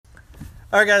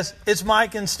All right, guys, it's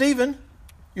Mike and Steven.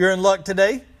 You're in luck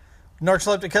today.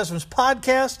 Narcoleptic Customs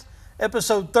Podcast,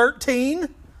 episode 13.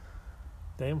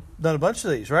 Damn. Done a bunch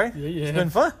of these, right? Yeah. It's been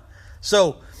fun.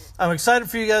 So, I'm excited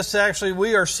for you guys to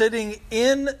we are sitting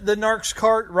in the Narcs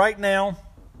cart right now,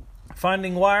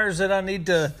 finding wires that I need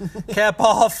to cap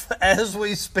off as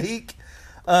we speak.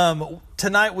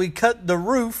 Tonight, we cut the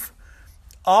roof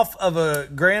off of a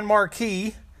Grand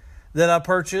Marquis that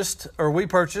we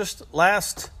purchased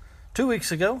last 2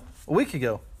 weeks ago. A week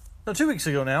ago. No, 2 weeks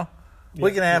ago now. Yeah,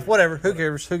 week and a half, whatever. Who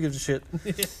cares? Who gives a shit?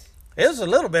 It was a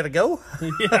little bit ago.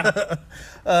 Yeah.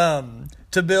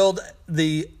 To build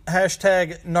the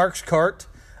hashtag Narcs cart,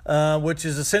 which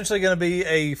is essentially going to be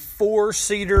a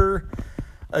 4-seater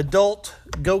adult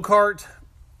go-kart.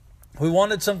 We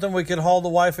wanted something we could haul the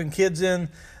wife and kids in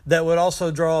that would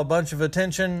also draw a bunch of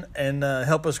attention and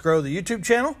help us grow the YouTube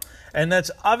channel. And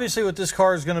that's obviously what this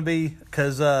car is going to be,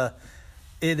 because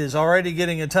it is already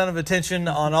getting a ton of attention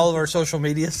on all of our social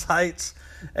media sites.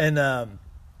 And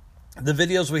the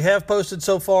videos we have posted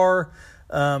so far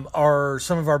are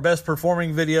some of our best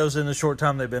performing videos in the short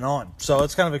time they've been on. So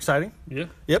it's kind of exciting. Yeah.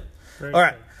 Yep. Very all right.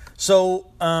 exciting. So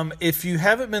if you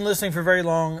haven't been listening for very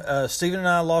long, Steven and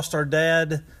I lost our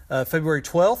dad February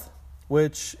 12th,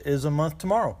 which is a month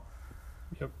tomorrow.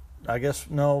 Yep. I guess,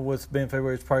 no, with being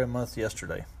February, it's probably a month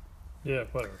yesterday. Yeah,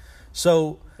 whatever.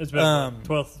 So It's been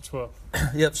 12th to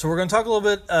 12th. Yep. So we're going to talk a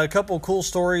little bit, a couple of cool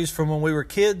stories from when we were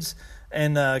kids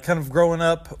and kind of growing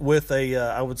up with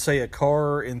I would say a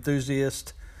car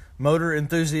enthusiast, motor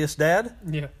enthusiast dad.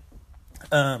 Yeah.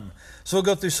 So we'll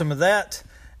go through some of that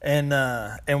and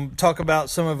talk about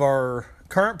some of our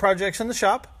current projects in the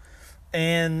shop,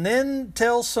 and then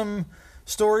tell some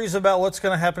stories about what's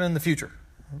going to happen in the future.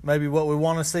 Maybe what we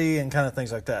want to see and kind of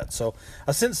things like that. So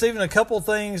I sent Steven a couple of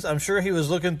things. I'm sure he was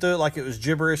looking through it like it was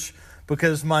gibberish,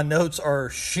 because my notes are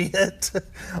shit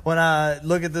when I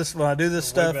look at this, when I do this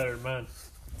stuff. Way better than mine.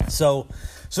 So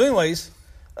anyways,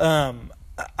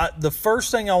 the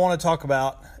first thing I want to talk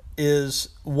about is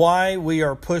why we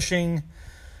are pushing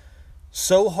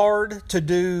so hard to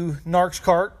do Narcs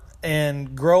Cart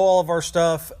and grow all of our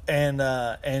stuff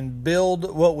and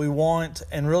build what we want,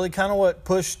 and really kind of what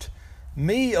pushed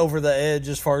me over the edge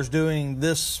as far as doing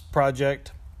this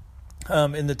project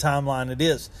in the timeline it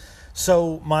is.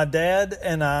 So my dad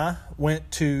and I went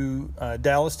to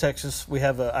Dallas, Texas. I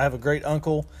have a great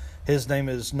uncle. His name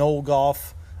is Noel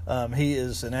Goff. He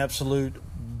is an absolute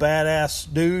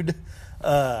badass dude.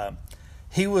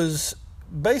 He was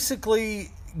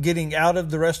basically getting out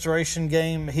of the restoration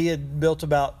game. He had built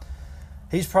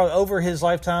he's probably over his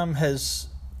lifetime has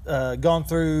gone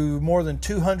through more than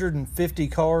 250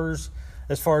 cars,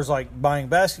 as far as like buying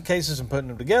basket cases and putting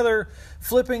them together,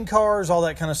 flipping cars, all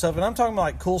that kind of stuff. And I'm talking about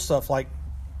like cool stuff. Like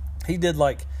he did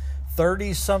like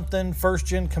 30-something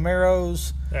first-gen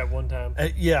Camaros. At one time.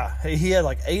 Yeah. He had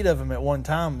like 8 of them at one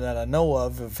time that I know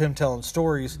of him telling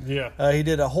stories. Yeah. He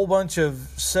did a whole bunch of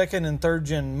 2nd and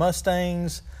 3rd-gen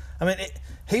Mustangs. I mean,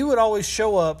 he would always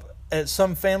show up at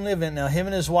some family event. Now, him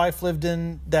and his wife lived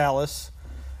in Dallas,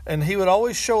 and he would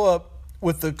always show up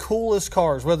with the coolest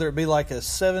cars, whether it be like a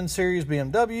 7 Series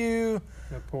BMW,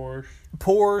 A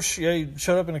Porsche. Yeah, he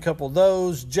showed up in a couple of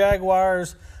those,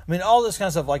 Jaguars. I mean, all this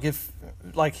kind of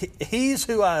stuff. He's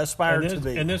who I aspired to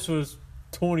be. And this was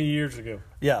 20 years ago.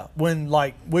 Yeah, when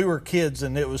like we were kids,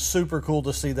 and it was super cool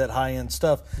to see that high end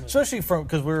stuff, especially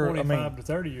because we were 25 to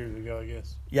 30 years ago, I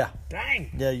guess. Yeah. Dang.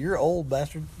 Yeah, you're old,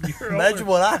 bastard. You're Imagine older.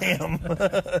 what I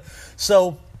am.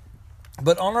 So,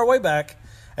 but on our way back,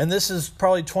 and this is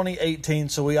probably 2018,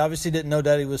 so we obviously didn't know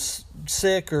Daddy was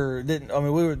sick or didn't. I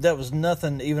mean, that was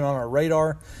nothing even on our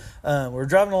radar. We were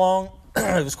driving along.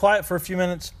 It was quiet for a few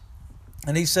minutes,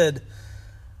 and he said,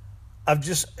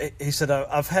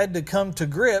 I've had to come to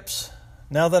grips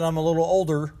now that I'm a little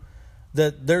older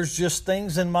that there's just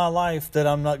things in my life that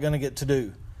I'm not going to get to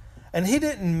do. And he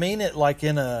didn't mean it like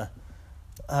in a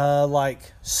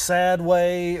like sad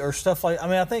way or stuff like. I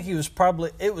mean, I think it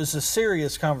was a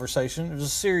serious conversation. It was a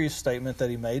serious statement that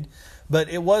he made, but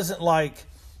it wasn't like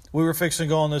we were fixing to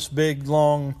go on this big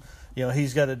long,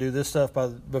 he's got to do this stuff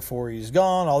before he's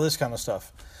gone, all this kind of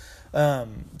stuff.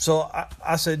 So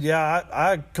I said, yeah,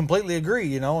 I completely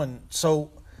agree, and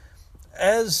so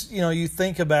as you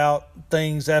think about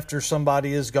things after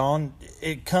somebody is gone,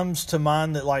 it comes to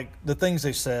mind that like the things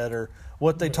they said or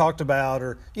what they talked about,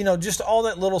 or just all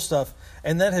that little stuff,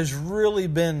 and that has really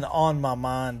been on my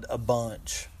mind a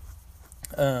bunch,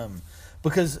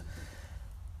 because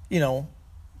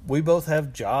we both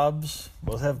have jobs,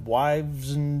 both have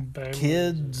wives and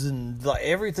kids, and like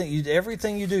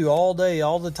everything you do all day,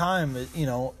 all the time.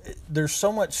 There's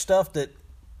so much stuff that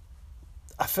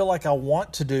I feel like I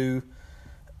want to do,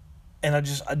 and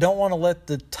I don't want to let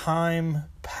the time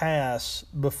pass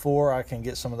before I can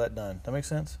get some of that done. That makes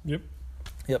sense? Yep.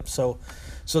 Yep. So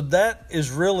that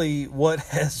is really what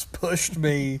has pushed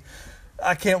me.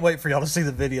 I can't wait for y'all to see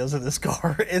the videos of this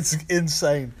car. It's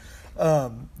insane.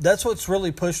 That's what's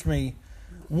really pushed me,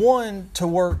 one, to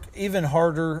work even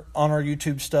harder on our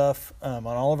YouTube stuff, on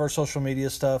all of our social media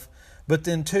stuff, but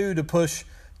then two, to push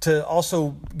to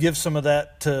also give some of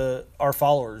that to our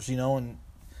followers, and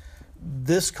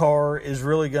this car is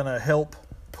really going to help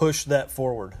push that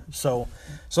forward. So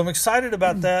I'm excited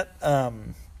about that. I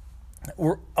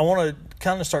want to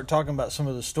kind of start talking about some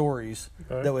of the stories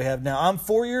that we have now. I'm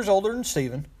 4 years older than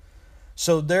Steven.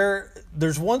 So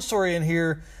there's one story in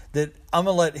here that I'm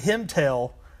going to let him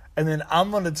tell, and then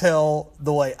I'm going to tell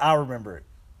the way I remember it.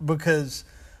 Because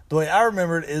the way I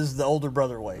remember it is the older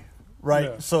brother way, right?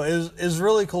 Yeah. So it's a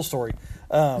really cool story.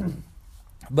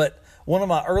 But one of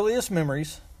my earliest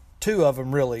memories, two of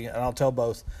them really, and I'll tell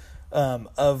both,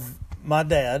 of my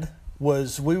dad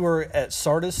was we were at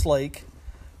Sardis Lake,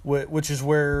 which is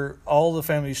where all the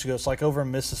family used to go. It's like over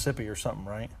in Mississippi or something,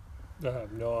 right? I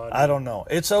have no idea. I don't know.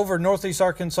 It's over northeast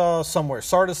Arkansas somewhere.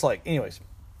 Sardis Lake. Anyways,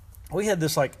 we had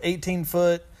this like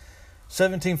 18-foot,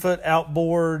 17-foot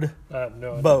outboard I have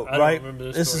no idea. boat, I don't right?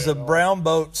 remember This story is a at all. brown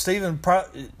boat.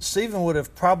 Steven would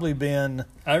have probably been.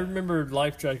 I remember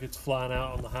life jackets flying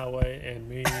out on the highway, and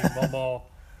me, Mama,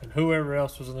 and whoever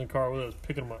else was in the car with us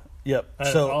picking them up. Yep.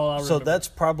 That's all I So remember. that's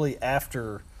probably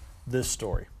after this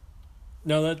story.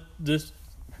 No, that's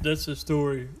the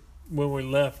story when we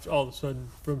left all of a sudden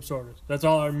from Sardis. That's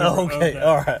all I remember. of Okay, that.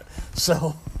 all right.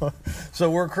 So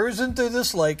we're cruising through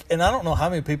this lake, and I don't know how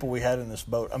many people we had in this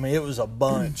boat. I mean, it was a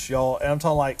bunch, y'all. And I'm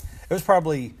talking like it was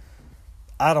probably,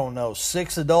 I don't know,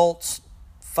 6 adults,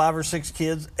 5 or 6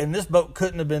 kids, and this boat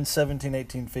couldn't have been 17,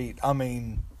 18 feet. I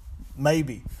mean,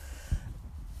 maybe.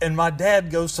 And my dad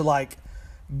goes to like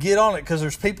get on it because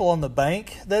there's people on the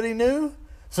bank that he knew,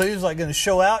 so he was like going to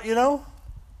show out,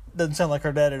 Doesn't sound like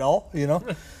our dad at all,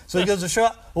 So he goes to show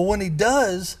out. Well, when he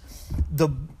does, the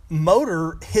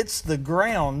motor hits the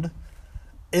ground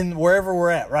in wherever we're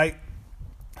at, right?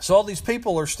 So all these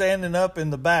people are standing up in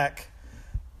the back.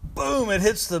 Boom! It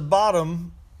hits the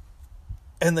bottom,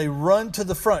 and they run to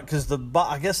the front because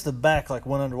I guess the back like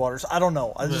went underwater. So I don't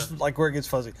know. I just like where it gets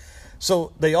fuzzy.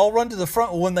 So they all run to the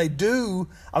front. When they do,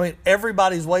 I mean,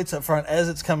 everybody's weight's up front as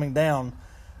it's coming down.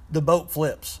 The boat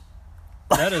flips.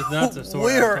 That is not the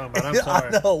story I'm talking about. I'm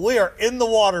sorry. I know. We are in the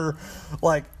water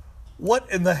like, what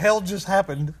in the hell just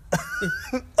happened?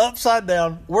 Upside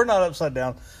down. We're not upside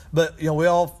down. But, we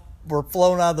all were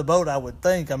flown out of the boat, I would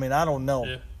think. I mean, I don't know.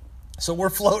 Yeah. So we're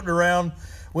floating around.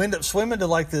 We end up swimming to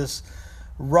like this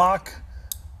rock,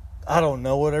 I don't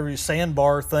know, whatever,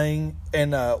 sandbar thing.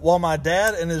 And while my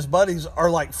dad and his buddies are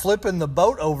like flipping the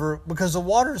boat over because the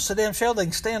water is so damn shallow, they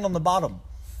can stand on the bottom.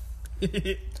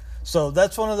 So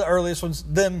that's one of the earliest ones.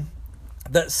 Then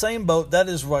that same boat, that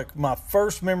is like my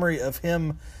first memory of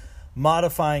him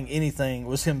modifying anything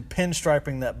was him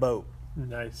pinstriping that boat.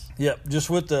 Nice. Yep, just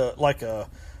with like a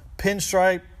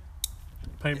pinstripe.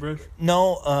 Paintbrush?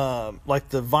 No, like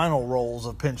the vinyl rolls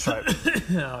of pinstripe.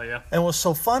 Oh, yeah. And what's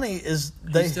so funny is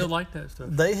They still like that stuff.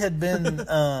 they had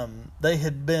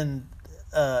been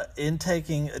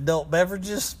intaking adult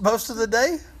beverages most of the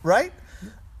day, right?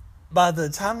 By the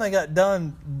time they got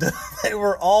done, they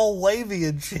were all wavy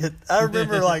and shit. I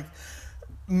remember like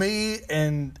me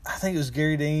and I think it was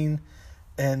Gary Dean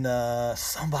and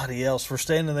somebody else were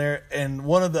standing there, and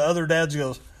one of the other dads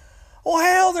goes, "Oh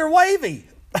hell, they're wavy,"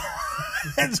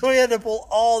 and so we had to pull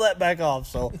all that back off.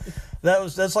 So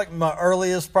that's like my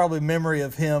earliest probably memory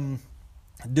of him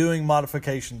doing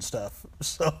modification stuff.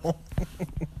 So all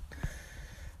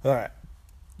right.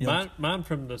 Mine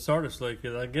from the Sardis Lake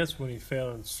is, I guess, when he fell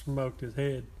and smoked his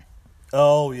head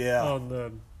Oh yeah. on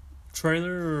the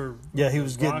trailer or Yeah, he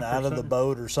was rock getting or out of the something.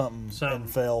 boat or something Something. and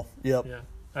fell. Yep. Yeah,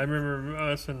 I remember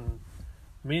us and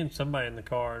me and somebody in the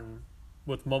car and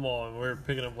with Mama, and we were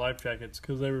picking up life jackets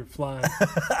because they were flying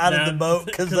Out of the boat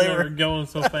because they were. going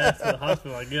so fast to the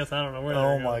hospital. I guess I don't know where. They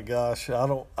Oh were my going. gosh!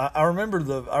 I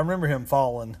remember him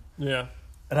falling, Yeah,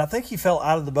 and I think he fell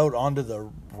out of the boat onto the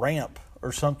ramp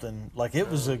or something. Like it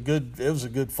was a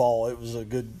good fall. It was a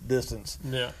good distance.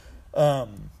 yeah.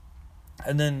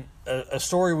 And then a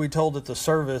story we told at the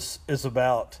service is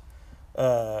about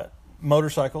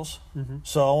motorcycles. Mm-hmm.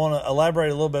 So I want to elaborate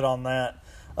a little bit on that.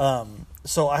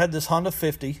 So I had this Honda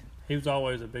 50. He was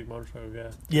always a big motorcycle guy.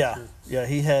 for Yeah, sure. yeah.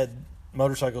 He had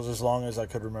motorcycles as long as I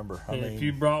could remember. I And mean, if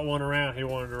you brought one around, he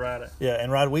wanted to ride it. yeah,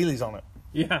 and ride wheelies on it.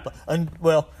 Yeah, And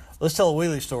well, let's tell a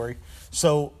wheelie story.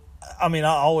 So I mean,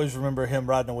 I always remember him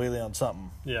riding a wheelie on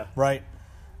something, Yeah. right?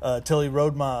 Till he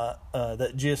rode my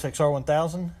that GSX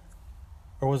R1000,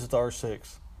 or was it the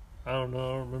R6? I don't know.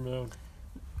 I don't remember that one.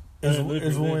 It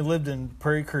was when we lived in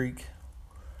Prairie Creek,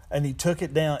 and he took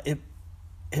it down.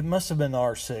 It must have been the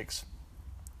R6,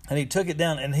 and he took it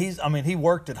down. And he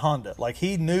worked at Honda, like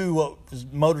he knew what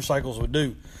motorcycles would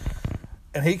do.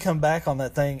 And he come back on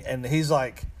that thing, and he's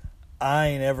like, "I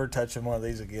ain't ever touching one of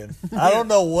these again." I don't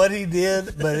know what he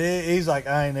did, but he's like,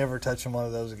 "I ain't ever touching one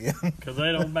of those again." Because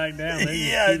they don't back down. They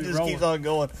Yeah, it just keeps on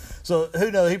going. So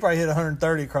who knows? He probably hit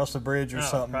 130 across the bridge or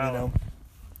something, probably. you know.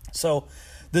 So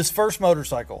this first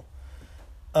motorcycle,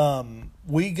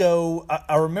 we go.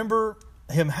 I remember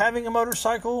him having a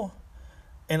motorcycle,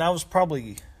 and I was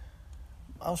probably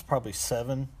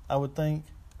 7, I would think,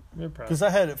 because I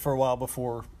had it for a while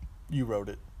before you rode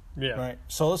it. Yeah. Right.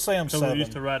 So let's say I'm So 7. we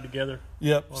used to ride together.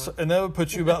 Yep. So, and that would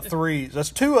put you about 3. That's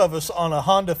 2 of us on a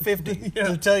Honda 50 Yeah.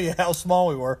 to tell you how small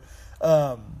we were.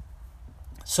 But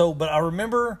I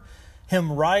remember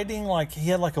him riding, like he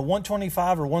had like a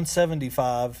 125 or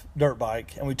 175 dirt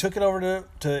bike, and we took it over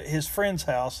to his friend's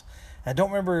house. I don't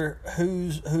remember who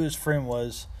his friend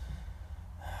was.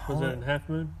 Was it in Half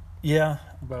Moon? Yeah.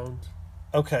 Bones.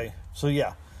 Okay. So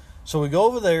yeah. So we go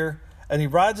over there, and he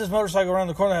rides his motorcycle around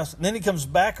the corner of the house, and then he comes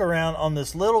back around on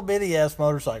this little bitty ass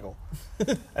motorcycle.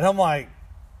 And I'm like,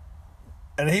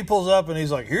 and he pulls up and he's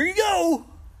like, "Here you go."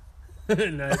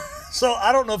 Nice. So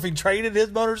I don't know if he traded his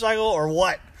motorcycle or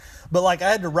what, but like I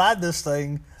had to ride this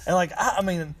thing, and like I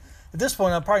mean, at this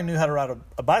point I probably knew how to ride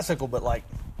a bicycle, but like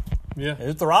Yeah.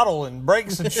 it's throttle and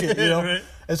brakes and shit, you know. Right.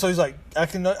 And so he's like, I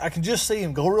can just see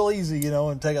him go real easy, you know,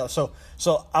 and take off. So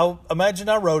I imagine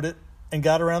I rode it and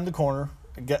got around the corner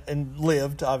and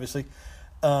lived, obviously.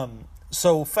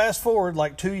 So fast forward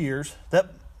like 2 years,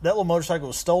 that little motorcycle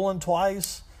was stolen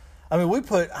twice. I mean, we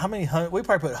probably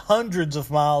put hundreds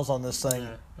of miles on this thing.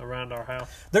 Yeah, around our house.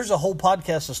 There's a whole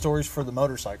podcast of stories for the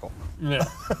motorcycle. Yeah.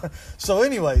 So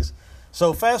anyways,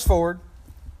 fast forward.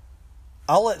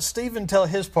 I'll let Steven tell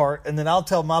his part, and then I'll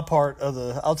tell my part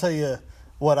I'll tell you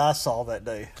what I saw that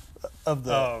day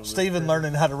of Steven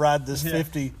learning how to ride this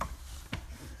 50.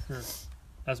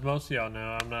 As most of y'all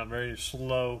know, I'm not very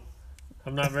slow.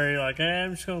 I'm not very like, hey,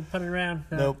 I'm just going to put it around.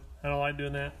 No, Nope. I don't like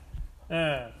doing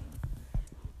that.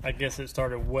 I guess it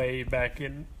started way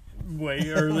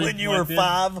early. When you were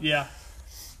 5? Yeah.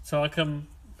 So I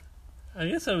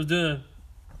guess I was doing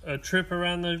a trip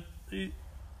around the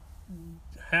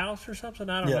house or something.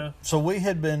 I don't know. So we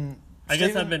had been. I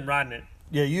guess I've been riding it.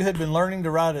 Yeah, you had been learning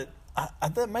to ride it. I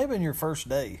thought maybe in your first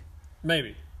day.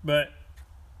 Maybe. But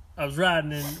I was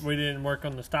riding and we didn't work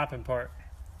on the stopping part,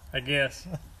 I guess.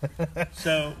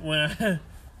 So when it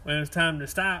was time to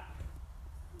stop,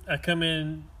 I come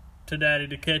in to Daddy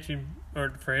to catch him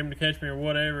or for him to catch me or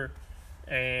whatever.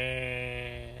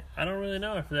 And I don't really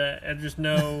know after that. I just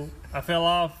know I fell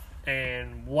off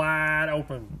and wide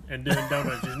open and doing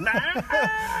donuts. Just,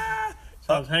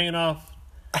 So I was hanging off,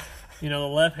 the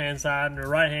left-hand side, and the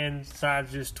right-hand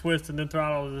side's just twisting the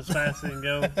throttle as fast as it can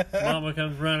go. Mama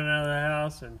comes running out of the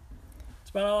house, and that's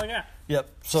about all I got. Yep.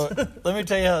 So let me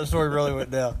tell you how the story really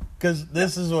went down, because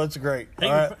this is what's great.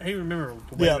 He remembered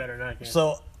way better than I can.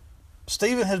 So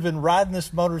Steven has been riding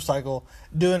this motorcycle,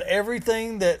 doing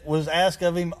everything that was asked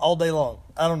of him all day long.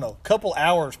 I don't know, couple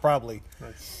hours probably.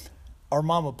 Nice. Our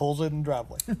mama pulls in the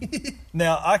driveway.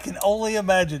 Now, I can only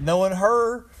imagine, knowing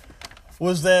her,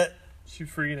 was that She's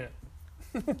freaking out.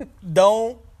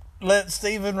 don't let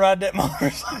Steven ride that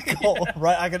motorcycle,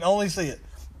 right? I can only see it.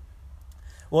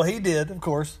 Well, he did, of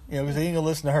course, because he ain't going to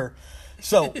listen to her.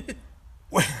 So,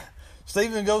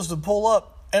 Steven goes to pull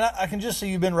up, and I can just see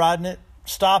you've been riding it,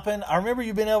 stopping. I remember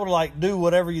you being able to, do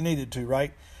whatever you needed to,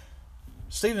 right?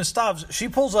 Steven stops. She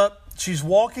pulls up. She's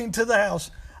walking to the house.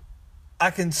 I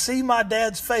can see my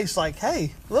dad's face like,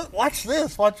 hey, look, watch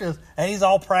this. And he's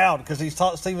all proud because he's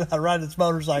taught Steven how to ride this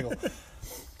motorcycle.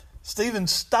 Steven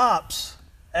stops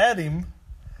at him.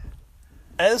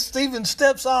 As Steven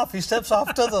steps off, he steps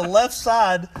off to the left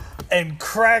side and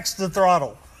cracks the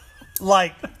throttle.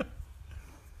 Like,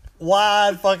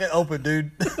 wide fucking open, dude.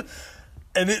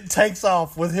 And it takes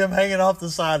off with him hanging off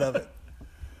the side of it.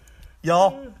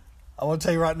 Y'all, I want to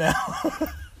tell you right now,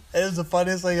 it is the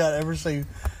funniest thing I've ever seen.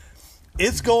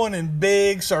 It's going in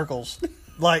big circles.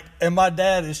 And my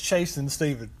dad is chasing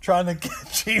Steven, trying to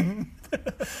catch him.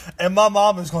 And my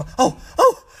mom is going, oh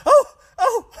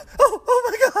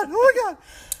my God.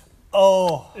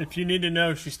 Oh. If you need to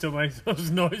know, she still makes those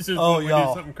noises Oh, when we do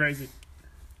y'all. something crazy.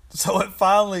 So it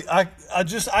finally, I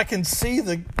can see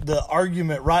the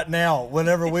argument right now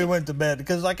whenever we went to bed,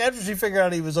 because like after she figured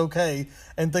out he was okay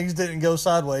and things didn't go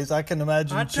sideways, I can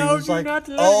imagine she was like,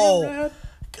 "Oh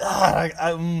God,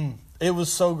 it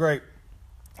was so great."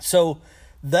 So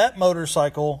that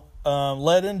motorcycle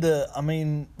led into, I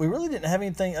mean, we really didn't have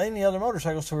any other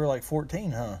motorcycles till we were like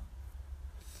 14, huh?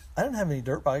 I didn't have any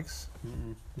dirt bikes.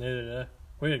 Neither did I.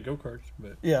 We had go-karts,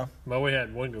 but yeah. Well, we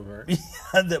had one go-kart.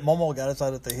 That Momo got us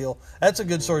out at the hill. That's a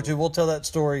good story, too. We'll tell that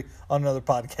story on another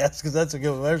podcast because that's a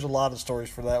good one. There's a lot of stories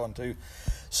for that one, too.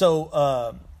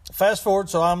 So, fast forward.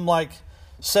 So, I'm like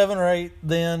 7 or 8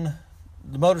 then.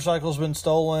 The motorcycle's been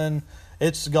stolen.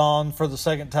 It's gone for the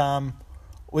second time.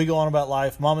 We go on about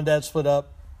life. Mom and Dad split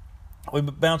up. We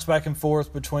bounced back and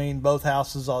forth between both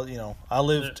houses. I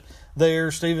lived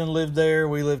there. Stephen lived there.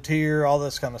 We lived here. All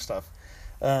this kind of stuff.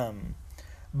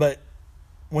 But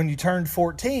when you turned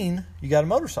 14, you got a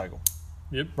motorcycle.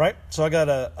 Yep. Right? So I got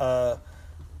a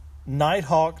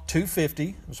Nighthawk 250.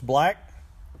 It was black.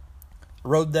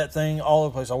 Rode that thing all over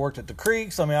the place. I worked at the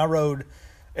creeks. I mean, I rode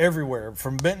everywhere,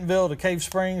 from Bentonville to Cave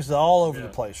Springs to all over the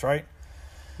place, right?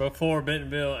 Before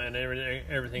Bentonville and everything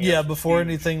else. Yeah, before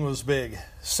anything was big.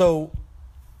 So,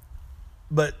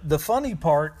 but the funny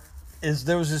part is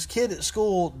there was this kid at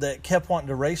school that kept wanting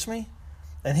to race me,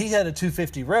 and he had a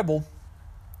 250 Rebel.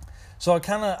 So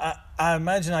I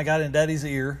imagine I got in Daddy's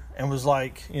ear and was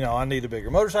like, I need a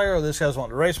bigger motorcycle, or this guy's wanting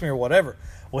to race me, or whatever.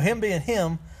 Well, him being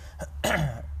him,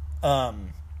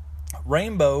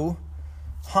 Rainbow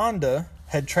Honda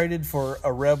had traded for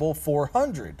a Rebel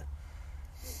 400.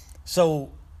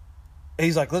 So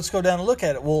he's like, let's go down and look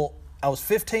at it. Well, I was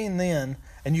 15 then,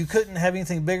 and you couldn't have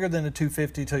anything bigger than a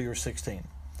 250 till you were 16.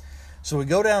 So we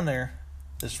go down there.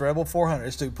 This Rebel 400,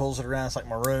 this dude pulls it around. It's like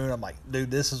maroon. I'm like,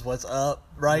 dude, this is what's up,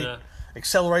 right? Yeah.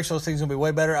 Acceleration, those things going to be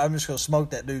way better. I'm just going to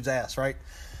smoke that dude's ass, right?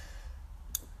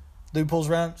 Dude pulls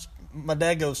around. My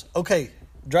dad goes, okay,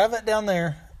 drive that down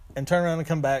there and turn around and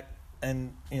come back.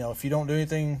 And, if you don't do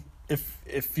anything,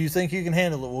 if you think you can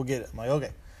handle it, we'll get it. I'm like,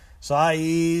 okay. So I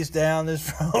ease down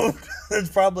this road. There's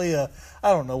probably I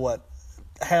don't know what,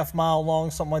 half mile long,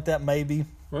 something like that, maybe.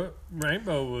 Well,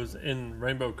 Rainbow was in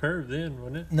Rainbow Curve then,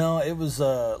 wasn't it? No, it was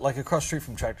like across the street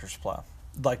from Tractor Supply,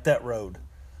 like that road.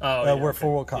 Where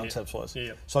Four Wheel Concepts was.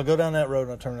 Yeah. So I go down that road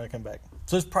and I turn around and come back.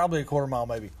 So it's probably a quarter mile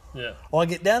maybe. Yeah. Well, I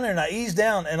get down there and I ease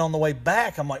down, and on the way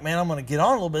back, I'm like, man, I'm going to get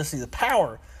on a little bit, see the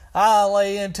power. I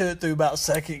lay into it through about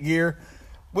second gear.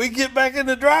 We get back in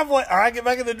the driveway, or I get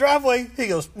back in the driveway. He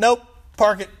goes, nope,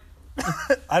 park it.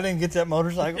 I didn't get that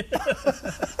motorcycle.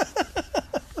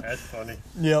 That's funny.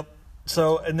 Yep.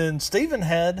 So, and then Steven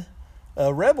had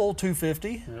a Rebel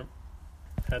 250. Yep.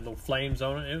 Had little flames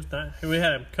on it. It was nice. We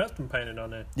had them custom painted on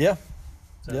that. Yeah.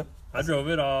 So yep. I drove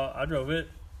it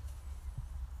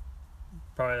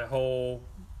probably the whole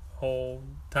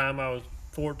time I was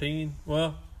 14.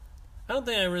 Well, I don't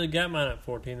think I really got mine at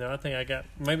 14 though. I think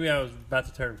maybe I was about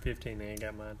to turn 15 and I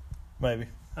got mine. Maybe.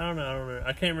 I don't know.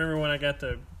 I can't remember when I got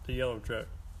the yellow truck.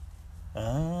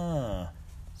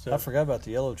 So I forgot about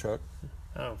the yellow truck.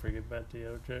 I don't forget about the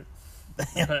yellow truck.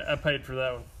 I paid for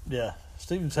that one. Yeah.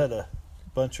 Steven's had a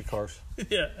bunch of cars.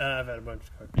 Yeah, I've had a bunch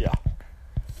of cars. Yeah.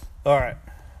 All right.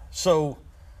 So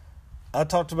I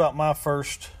talked about my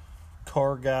first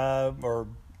car guy, or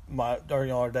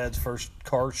our dad's first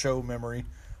car show memory.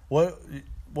 What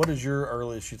is your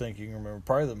earliest you think you can remember?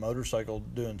 Probably the motorcycle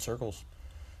doing circles.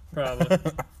 Probably.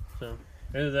 So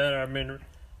either that, or I mean,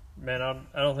 man, I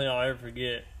don't think I'll ever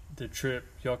forget the trip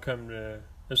y'all come to.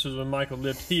 This was when Michael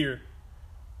lived here,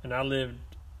 and I lived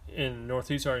in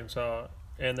Northeast Arkansas,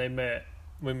 and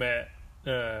we met.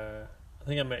 I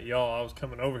think I met y'all. I was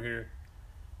coming over here,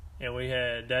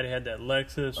 and Daddy had that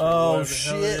Lexus. Oh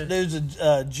shit, dude's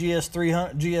a GS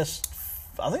 300,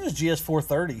 I think it was GS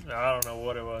 430. I don't know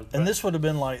what it was. And this would have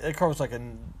been like, that car was like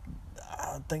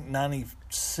I think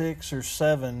 96 or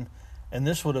 7, and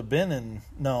this would have been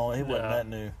no, it wasn't that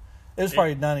new. It was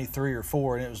probably 93 or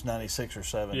 4, and it was 96 or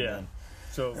 7 yeah. then.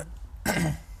 So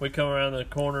we come around the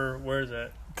corner. Where's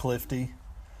that? Clifty.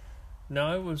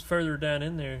 No, it was further down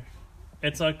in there.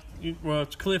 It's like,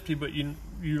 it's Clifty, but you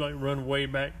like run way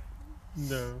back.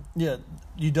 Yeah,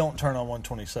 you don't turn on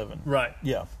 127. Right.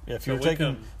 Yeah. If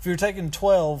you're taking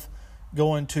 12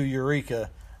 going to Eureka,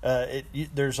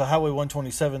 there's a Highway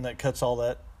 127 that cuts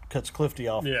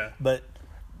Clifty off. Yeah. But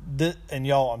and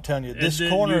y'all, I'm telling you, this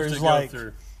corner is like,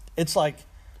 it's like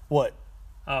what?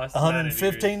 Oh, it's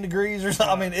 115 degrees or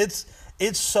something. I mean, it's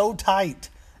so tight,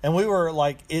 and we were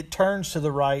like, it turns to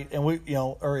the right, and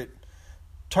it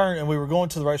turned, and we were going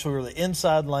to the right, so we were the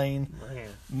inside lane.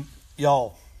 Man.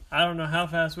 Y'all, I don't know how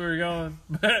fast we were going,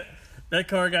 but That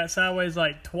car got sideways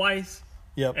like twice,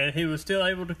 Yep. and he was still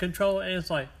able to control it. And it's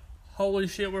like, holy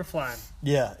shit, we're flying.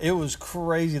 Yeah, it was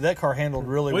crazy. That car handled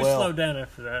really We well. slowed down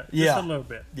after that, just Yeah. a little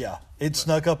bit. Yeah, it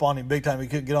snuck up on him big time. He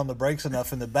couldn't get on the brakes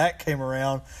enough, and the back came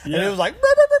around, and Yeah. it was like,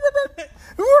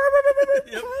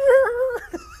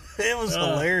 it was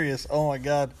hilarious. Oh my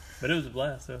god. But it was a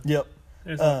blast, though. Yep.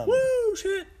 It was like, woo,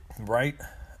 shit. Right.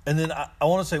 And then I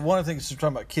want to say one of the things you're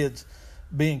talking about kids,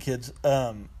 being kids.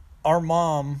 Our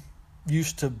mom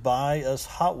used to buy us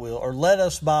Hot Wheels or let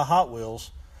us buy Hot Wheels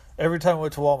every time we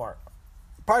went to Walmart.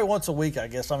 Probably once a week, I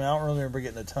guess. I mean, I don't really remember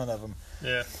getting a ton of them.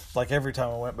 Yeah. Like every time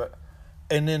I went,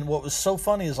 and then what was so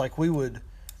funny is like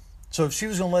so if she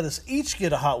was going to let us each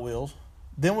get a Hot Wheels,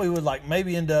 then we would like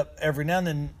maybe end up every now and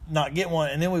then not get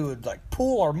one, and then we would like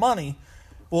pool our money.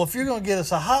 Well, if you're going to get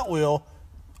us a Hot Wheel,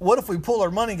 what if we pull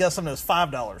our money and got something that's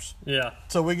 $5? Yeah.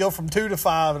 So we go from 2 to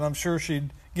 5, and I'm sure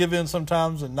she'd give in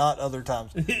sometimes and not other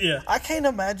times. Yeah. I can't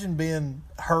imagine being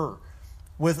her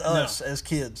with us as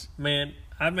kids. Man,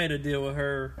 I made a deal with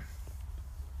her.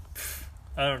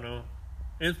 I don't know.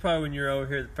 It was probably when you were over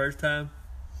here the first time.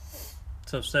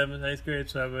 So 7th, 8th grade.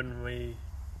 So that wouldn't be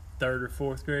 3rd or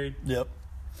 4th grade. Yep.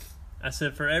 I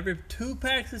said for every 2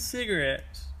 packs of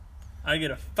cigarettes, I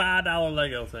get a $5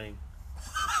 Lego thing.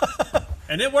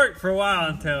 And it worked for a while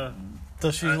until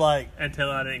So I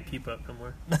didn't keep up no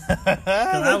more. Because That's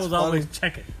I was funny. always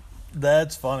checking.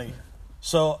 That's funny.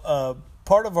 So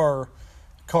part of our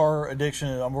car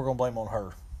addiction, we're going to blame on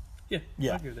her. Yeah.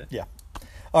 Yeah. I agree with that. Yeah.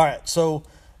 All right. So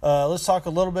let's talk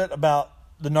a little bit about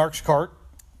the Narcs cart.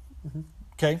 Mm-hmm.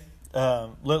 Okay.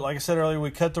 Like I said earlier,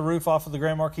 we cut the roof off of the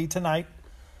Grand Marquis tonight.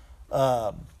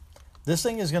 This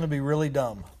thing is going to be really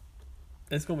dumb.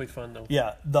 It's going to be fun, though.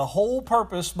 Yeah. The whole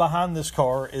purpose behind this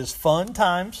car is fun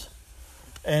times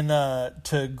and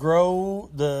to grow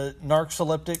the Narcs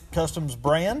Elliptic Customs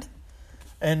brand.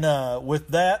 And with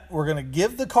that, we're going to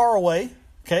give the car away.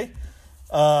 Okay.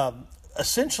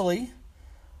 Essentially,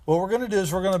 what we're going to do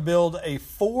is we're going to build a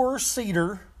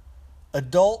 4-seater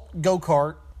adult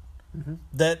go-kart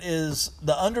that is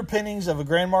the underpinnings of a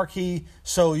Grand Marquis,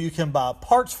 so you can buy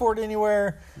parts for it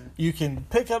anywhere. You can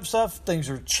pick up stuff. Things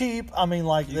are cheap. I mean,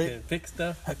 like... You can fix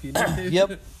stuff if you need to.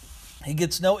 Yep. It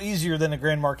gets no easier than a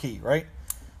Grand Marquis, right?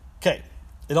 Okay.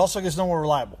 It also gets no more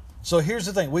reliable. So here's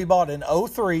the thing. We bought an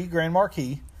 03 Grand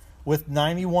Marquis with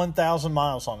 91,000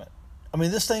 miles on it. I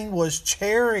mean, this thing was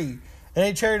cherry. It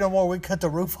ain't cherry no more. We cut the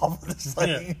roof off of this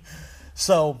thing. Yeah.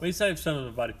 So... We saved some of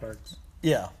the body parts.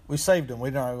 Yeah, we saved them.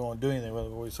 We don't want to do anything with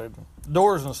them. We saved them.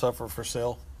 Doors and stuff are for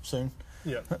sale soon.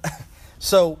 Yeah.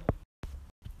 So,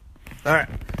 all right.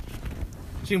 So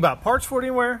you can buy parts for it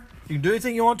anywhere. You can do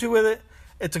anything you want to with it.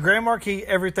 It's a Grand Marquis,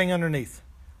 everything underneath.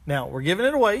 Now, we're giving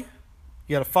it away.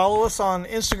 You got to follow us on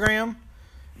Instagram.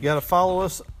 You got to follow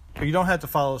us. Or you don't have to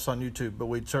follow us on YouTube, but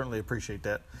we'd certainly appreciate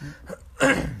that.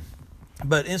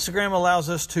 But Instagram allows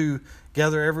us to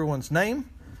gather everyone's name.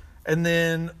 And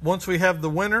then once we have the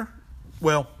winner,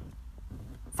 well,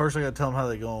 first I got to tell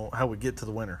them how we get to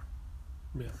the winner.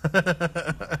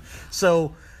 Yeah.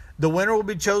 So the winner will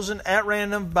be chosen at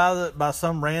random by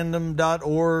some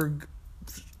random.org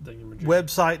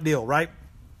website deal, right?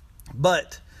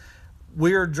 But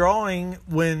we are drawing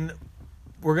when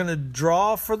we're going to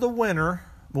draw for the winner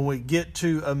when we get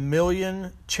to 1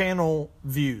 million channel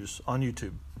views on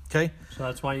YouTube. Okay? So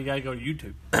that's why you got to go to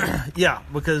YouTube. Yeah,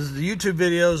 because the YouTube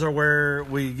videos are where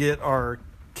we get our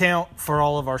count for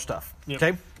all of our stuff. Yep.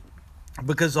 Okay?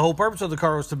 Because the whole purpose of the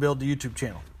car was to build the YouTube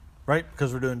channel, right?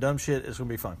 Because we're doing dumb shit. It's going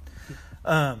to be fun.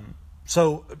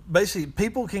 So basically,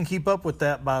 people can keep up with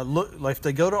that by like if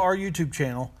they go to our YouTube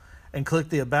channel and click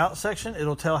the About section,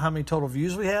 it'll tell how many total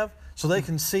views we have, so they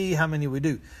can see how many we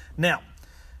do. Now,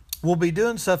 we'll be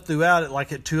doing stuff throughout it,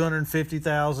 like at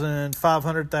 250,000,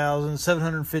 500,000,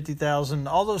 750,000,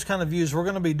 all those kind of views. We're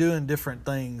going to be doing different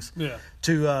things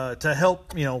to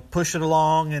help push it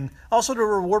along, and also to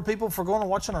reward people for going and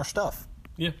watching our stuff.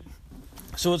 Yeah.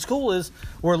 So what's cool is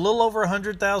we're a little over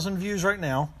 100,000 views right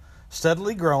now,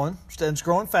 steadily growing. It's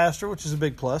growing faster, which is a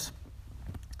big plus.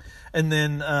 And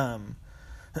then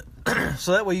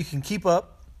so that way you can keep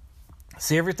up,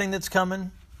 see everything that's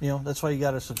coming. That's why you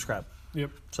got to subscribe.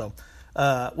 Yep. So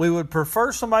we would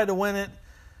prefer somebody to win it.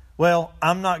 Well,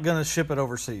 I'm not going to ship it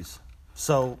overseas.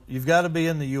 So you've got to be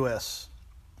in the U.S.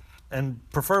 and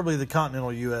preferably the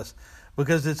continental U.S.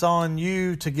 because it's on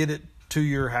you to get it to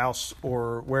your house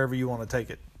or wherever you want to take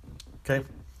it. Okay?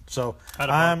 So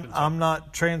I'm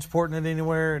not transporting it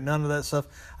anywhere, none of that stuff.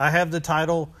 I have the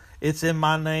title. It's in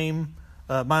my name.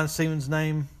 Mine is Steven's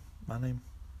name. My name?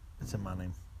 It's in my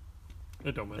name.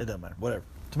 It don't matter. It doesn't matter. Whatever.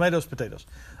 Tomatoes, potatoes.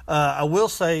 I will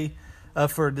say,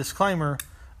 for a disclaimer,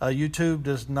 YouTube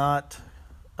does not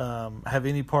have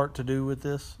any part to do with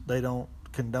this. They don't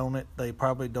condone it. They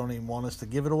probably don't even want us to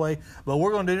give it away. But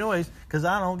we're going to do it anyways because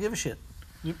I don't give a shit.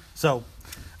 Yep. So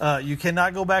you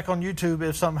cannot go back on YouTube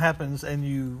if something happens and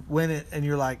you win it and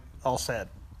you're like all sad.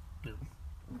 Yep.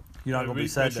 You're not going to be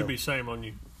sad. It should be shame on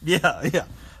you. Yeah, yeah.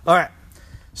 All right.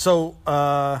 So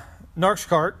Narcs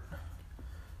Cart.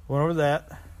 Went over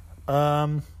that.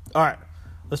 All right.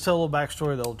 Let's tell a little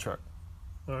backstory of the old truck.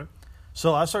 All right.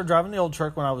 So I started driving the old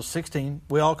truck when I was 16.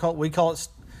 We call it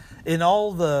in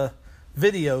all the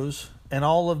videos and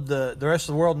all of the rest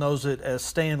of the world knows it as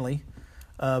Stanley,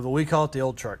 but we call it the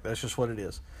old truck. That's just what it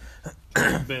is.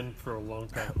 It's been for a long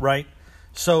time. Right.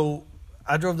 So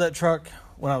I drove that truck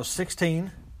when I was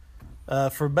 16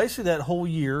 for basically that whole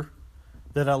year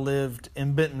that I lived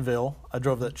in Bentonville. I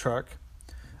drove that truck.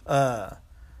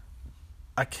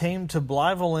 I came to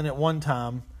Blytheville in it one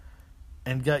time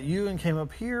and got you and came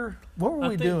up here. What were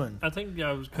we doing? I think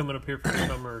I was coming up here for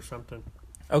summer or something.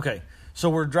 Okay. So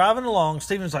we're driving along.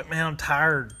 Steven's like, man, I'm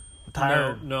tired.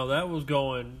 No, that was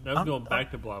going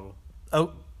back to Blytheville.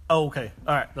 Oh, okay.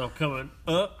 All right. No, coming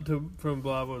up from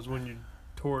Blytheville is when you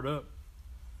tore it up.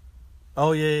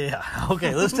 Oh, yeah.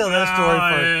 Okay, let's tell that story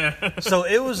first. Yeah. So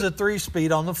it was a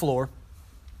 3-speed on the floor,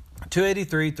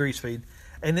 283 3-speed,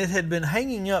 and it had been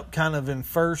hanging up kind of in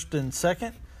first and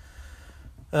second,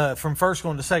 from first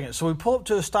going to second. So we pull up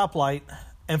to a stoplight,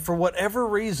 and for whatever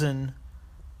reason,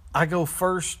 I go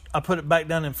first. I put it back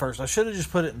down in first. I should have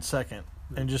just put it in second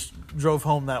and just drove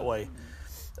home that way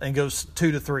and goes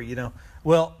 2 to 3, you know.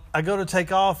 Well, I go to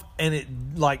take off, and it,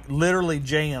 like, literally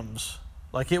jams.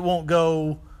 Like, it won't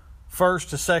go first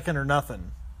to second or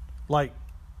nothing. Like,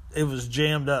 it was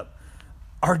jammed up.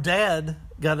 Our dad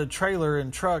got a trailer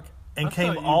and truck and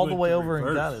came all the way over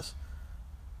and got us.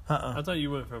 I thought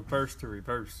you went from first to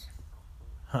reverse.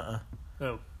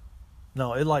 Oh.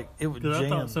 No, it would jam. Because I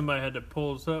thought somebody had to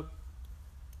pull us up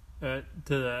to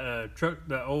the truck,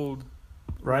 the old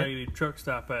raggedy truck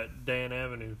stop at Dan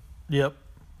Avenue. Yep.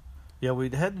 Yeah, we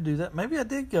had to do that. Maybe I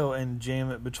did go and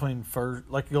jam it between first,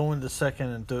 like go into second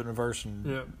and do it in reverse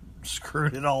and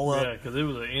screwed it all up. Yeah, because it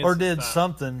was an instant or did stop.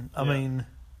 something. I mean,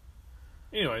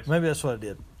 anyways, maybe that's what I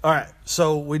did. All right,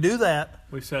 so we do that.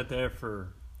 We sat there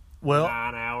for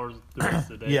 9 hours the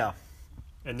rest of the day. Yeah.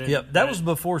 And then that was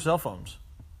before cell phones.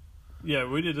 Yeah,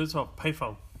 we did this off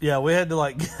payphone. Yeah, we had to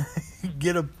like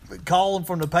call them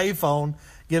from the payphone,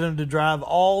 get them to drive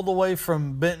all the way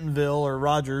from Bentonville or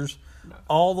Rogers,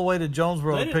 all the way to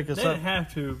Jonesboro to pick us up. They didn't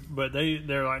have to, but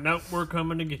they're like, nope, we're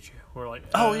coming to get you. We're like,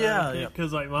 oh yeah,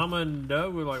 because like Mama and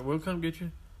Doug were like, we'll come get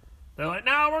you. They're like,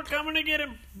 no, we're coming to get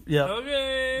him. Yep.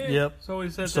 Okay. Yep. So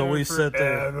we sat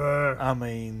there. I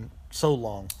mean, so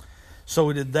long. So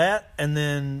we did that, and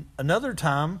then another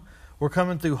time we're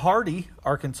coming through Hardy,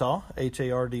 Arkansas,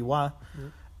 Hardy,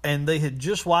 and they had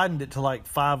just widened it to like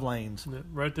 5 lanes.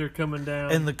 Right there coming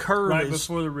down. And the curve right is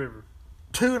before the river.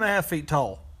 2.5 feet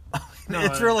tall. No,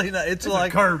 it's really not. It's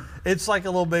like a curve. It's like a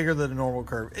little bigger than a normal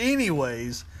curve.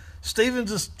 Anyways,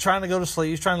 Steven's just trying to go to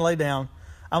sleep. He's trying to lay down.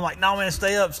 I'm like, no, man,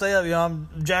 stay up. You know,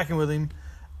 I'm jacking with him.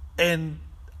 And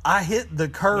I hit the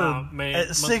curb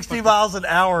at 60 miles an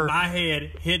hour. My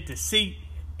head hit the seat,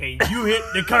 and you hit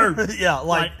the curb. Yeah,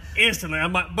 like instantly.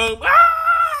 I'm like, boom. Ah!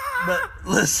 But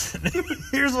listen,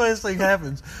 here's why this thing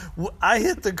happens. I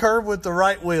hit the curb with the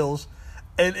right wheels,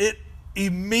 and it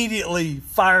immediately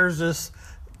fires us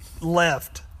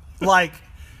left. Like,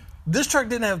 this truck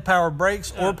didn't have power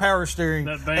brakes or power steering,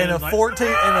 and a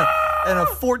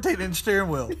 14-inch steering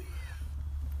wheel.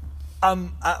 I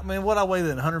mean, what I weigh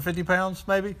then, 150 pounds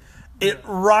maybe? It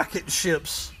rocket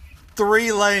ships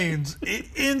 3 lanes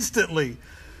instantly.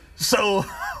 So,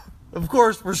 of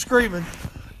course, we're screaming.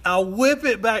 I'll whip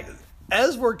it back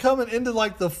as we're coming into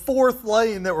like the 4th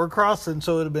lane that we're crossing.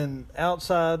 So it would have been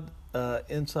outside,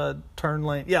 inside, turn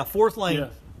lane. Yeah, 4th lane. Yeah.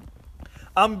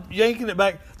 I'm yanking it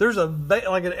back. There's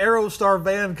like an Aerostar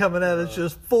van coming at us,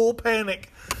 just full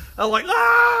panic. I'm like,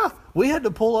 ah! We had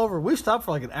to pull over. We stopped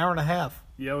for like an hour and a half.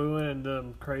 Yeah, we went and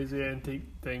done crazy antique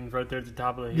things right there at the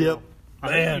top of the hill. Yep. I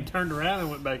think we turned around and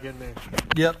went back in there.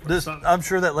 Yep. I'm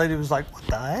sure that lady was like, what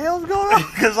the hell's going on?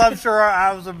 Because I'm sure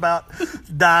I was about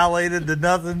dilated to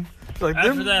nothing. Like,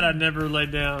 after that, I never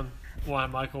laid down while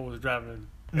Michael was driving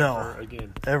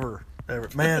again. Ever.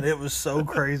 Man, it was so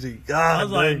crazy. God, I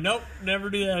was like, nope,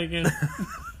 never do that again.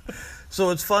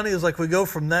 So it's funny is like we go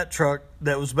from that truck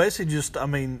that was basically just, I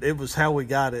mean, it was how we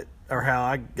got it or how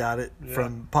I got it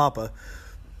from Papa.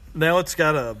 Now it's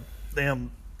got a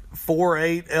damn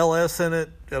 4.8 LS in it,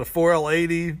 got a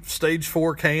 4L80 stage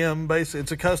 4 cam. Basically,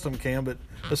 it's a custom cam, but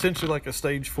essentially like a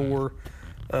stage 4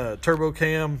 turbo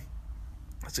cam.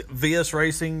 It's VS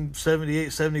Racing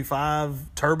 78,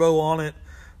 75 turbo on it,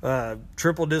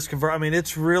 triple disc convert. I mean,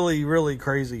 it's really, really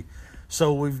crazy.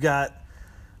 So we've got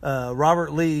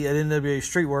Robert Lee at NWA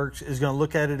Streetworks is going to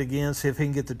look at it again, see if he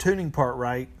can get the tuning part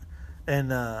right,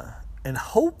 and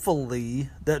hopefully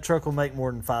that truck will make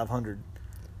more than 500.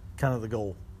 Kind of the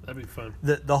goal. That'd be fun.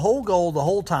 The whole goal the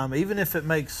whole time, even if it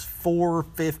makes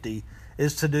 450,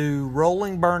 is to do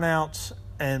rolling burnouts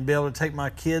and be able to take my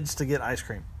kids to get ice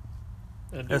cream.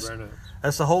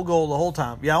 That's the whole goal the whole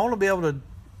time. Yeah, I want to be able to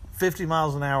 50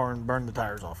 miles an hour and burn the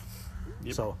tires off.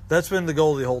 Yep. So that's been the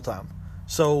goal the whole time.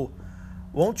 So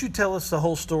won't you tell us the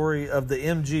whole story of the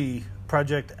MG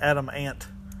Project Adam Ant?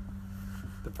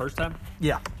 The first time?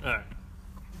 Yeah. All right.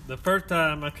 The first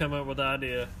time I come up with the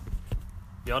idea,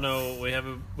 y'all know we have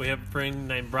a friend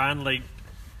named Brian Lake,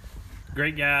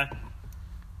 great guy,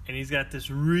 and he's got this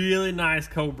really nice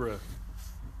Cobra.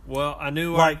 Well, I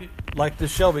knew like the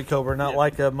Shelby Cobra, not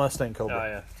like a Mustang Cobra. Oh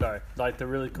yeah, sorry, like the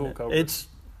really cool Cobra. It's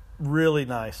really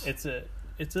nice. Is it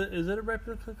a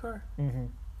replica car? Mm-hmm.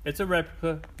 It's a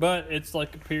replica, but it's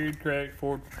like a period correct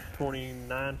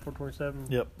 429,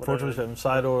 427. Yep, 427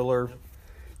 side oiler. Yep.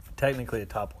 Technically a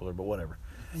top oiler, but whatever.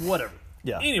 Whatever.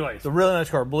 Yeah. Anyways, it's a really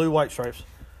nice car, blue white stripes.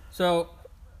 So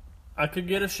I could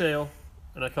get a shell,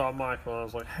 and I called Michael, and I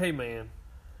was like, "Hey man,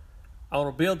 I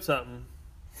want to build something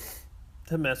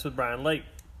to mess with Brian Lake."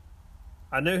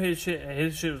 I knew his shit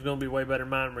was going to be way better than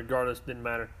mine, regardless. Didn't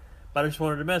matter. But I just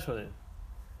wanted to mess with him,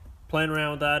 playing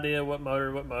around with the idea, what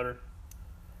motor.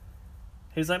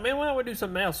 He's like, "Man, why don't we do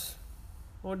something else?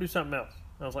 I want to do something else."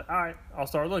 I was like, "All right, I'll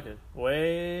start looking."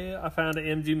 Well, I found an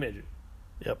MG Midget.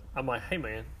 Yep. I'm like, "Hey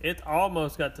man, it's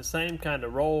almost got the same kind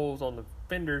of rolls on the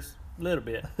fenders, a little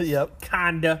bit." Yep.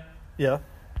 Kinda. Yeah.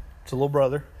 It's a little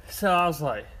brother. So I was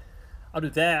like, "I'll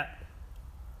do that,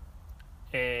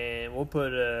 and we'll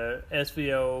put a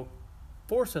SVO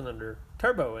 4-cylinder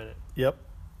turbo in it." Yep.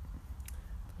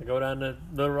 I go down to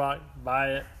Little Rock,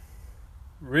 buy it.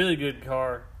 Really good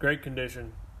car, great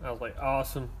condition. I was like,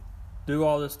 awesome. Do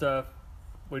all this stuff.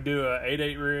 We do a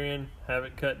 8.8 rear end, have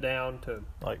it cut down to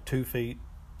like 2 feet.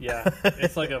 Yeah,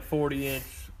 it's like a 40-inch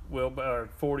wheel, or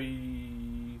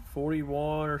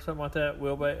 41 or something like that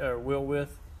wheel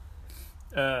width.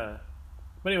 But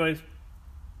anyways,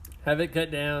 have it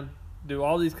cut down. Do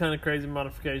all these kind of crazy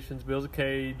modifications. Build a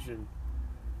cage and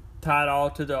tie it all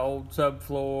to the old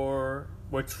subfloor,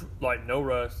 which like no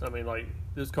rust. I mean, like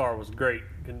this car was great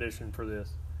condition for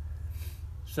this.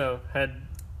 So had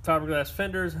fiberglass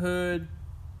fenders, hood,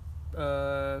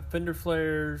 fender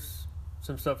flares,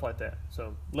 some stuff like that.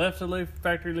 So left the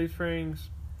factory leaf springs,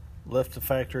 left the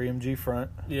factory MG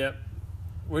front. Yep,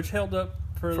 which held up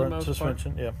for front the most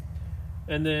suspension. part. Yeah,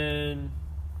 and then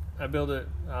I built it.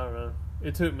 I don't know.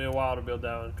 It took me a while to build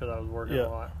that one because I was working a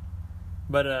lot.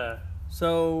 But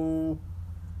so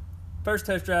first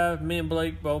test drive, me and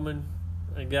Blake Bowman,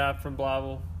 a guy from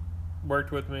Blyville,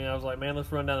 worked with me. I was like, "Man,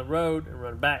 let's run down the road and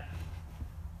run back."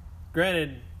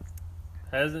 Granted,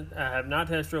 I have not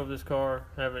test drove this car.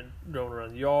 Haven't driven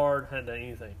around the yard. Haven't done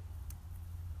anything.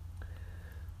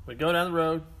 We go down the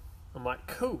road. I'm like,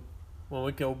 cool. When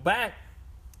we go back,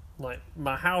 like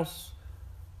my house,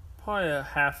 probably a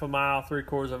half a mile,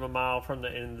 3/4 of a mile from the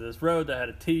end of this road that had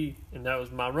a T, and that was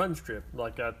my run strip.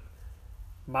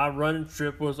 My run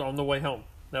strip was on the way home.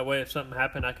 That way, if something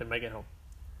happened, I could make it home.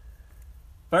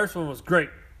 First one was great.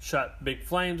 Shot big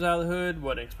flames out of the hood.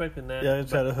 Wasn't expecting that. Yeah,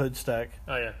 it's got a hood stack.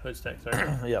 Oh yeah, hood stack.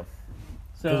 Sorry. Yeah.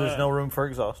 So Because there's no room for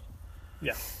exhaust.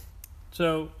 Yeah.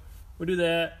 So we do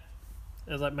that.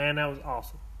 I was like, man, that was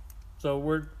awesome. So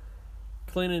we're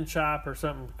cleaning shop or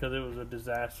something because it was a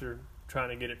disaster trying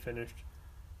to get it finished.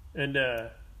 And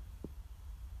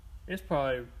it's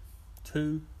probably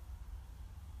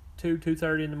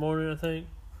 2:30 in the morning, I think.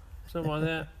 Something like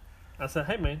that. I said,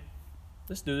 hey man,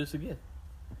 let's do this again.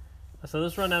 I said,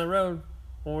 let's run down the road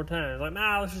one more time. He's like,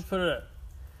 nah, let's just put it up.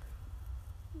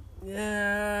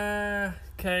 Yeah,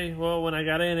 okay. Well, when I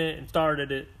got in it and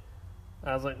started it,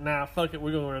 I was like, nah, fuck it,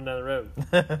 we're going to run down the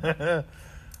road.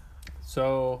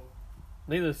 So,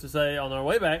 needless to say, on our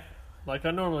way back, like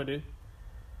I normally do,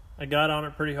 I got on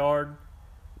it pretty hard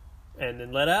and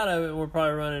then let out of it, and we're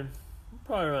probably running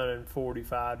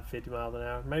 45 to 50 miles an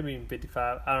hour, maybe even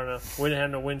 55. I don't know. We didn't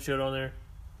have no windshield on there.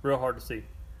 Real hard to see.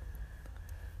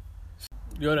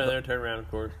 Go down there and turn around, of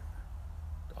course.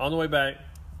 On the way back,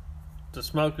 the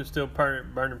smoke is still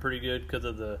burning pretty good because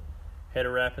of the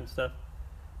header wrap and stuff.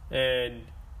 And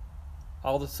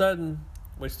all of a sudden,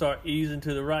 we start easing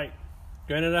to the right.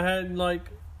 Granted, I hadn't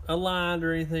aligned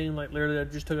or anything. Literally, I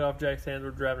just took it off jack stands. We're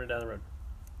driving it down the road.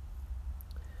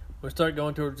 We start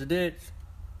going towards the ditch,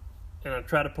 and I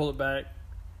try to pull it back.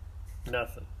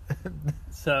 Nothing.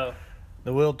 So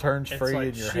The wheel turns it's free like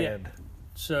in your shit. hand.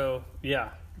 So yeah,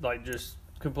 like just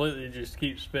completely just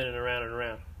keeps spinning around and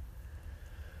around.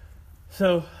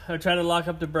 So I try to lock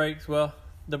up the brakes. Well,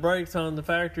 the brakes on the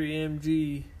factory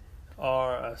MG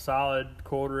are a solid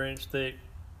 1/4 inch thick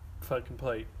fucking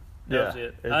plate. That was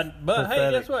it. it's But hey,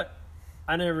 pathetic. guess what?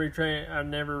 I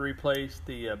never replaced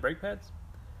the brake pads.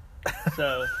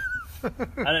 So I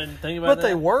didn't think about But that.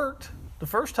 they worked the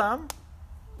first time.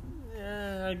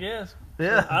 Yeah, I guess.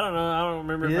 Yeah. I don't know. I don't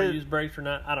remember if I Yeah. used brakes or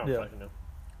not. I don't Yeah. fucking know.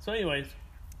 So, anyways,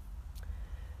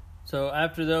 so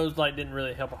after those like didn't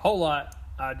really help a whole lot,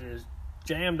 I just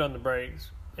jammed on the brakes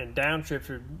and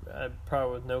downshifted,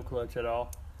 probably with no clutch at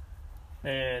all.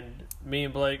 And me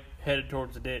and Blake headed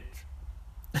towards the ditch.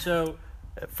 So,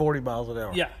 At 40 miles an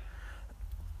hour. yeah.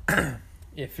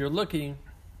 If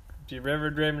you've ever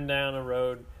driven down a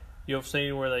road, you'll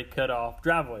see where they cut off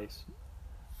driveways.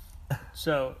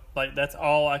 So, like, that's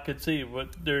all I could see.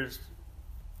 But there's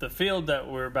the field that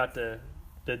we're about to,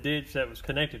 the ditch that was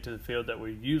connected to the field that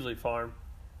we usually farm.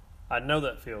 I know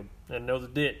that field and know the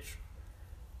ditch.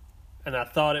 And I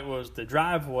thought it was the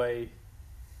driveway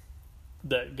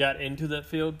that got into that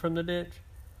field from the ditch.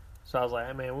 So I was like,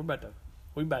 hey, man, we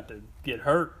about to get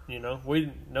hurt, you know. We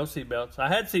didn't, no seatbelts. I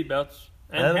had seatbelts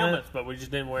and Had 'em helmets, but we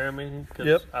just didn't wear them because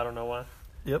Yep. I don't know why.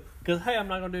 Yep. Because, hey, I'm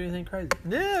not going to do anything crazy.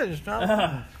 Yeah, it's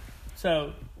not.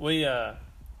 So we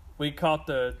caught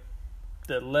the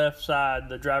left side,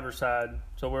 the driver's side,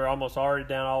 so we're almost already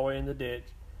down all the way in the ditch.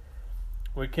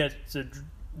 We catch the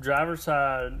driver's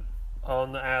side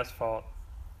on the asphalt,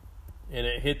 and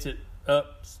it hits it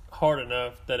up hard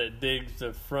enough that it digs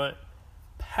the front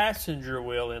passenger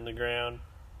wheel in the ground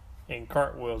and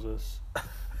cartwheels us.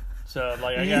 So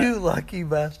like You lucky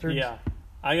bastards. yeah,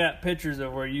 I got pictures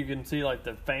of where you can see like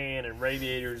the fan and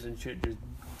radiators and shit just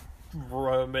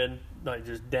rubbing like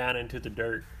just down into the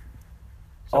dirt.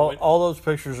 So All those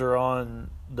pictures are on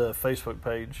the Facebook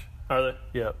page. are they?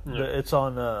 Yeah. Yeah. It's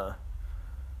on, I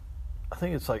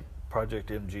think it's like Project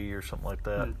MG or something like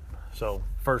that. Hmm. So,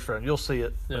 first round. You'll see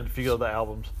it Yeah. if you go to the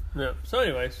albums. Yeah. So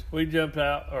anyways, I jump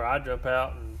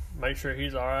out and make sure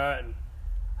he's all right.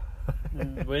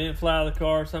 And we didn't fly out of the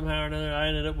car somehow or another. I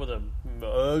ended up with a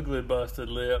ugly busted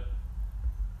lip,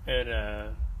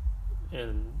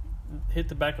 and hit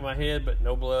the back of my head, but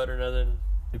no blood or nothing.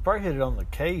 You probably hit it on the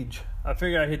cage. I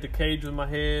figured I hit the cage with my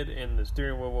head and the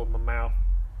steering wheel with my mouth.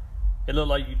 It looked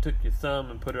like you took your thumb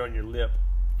and put it on your lip.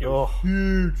 It was Oh.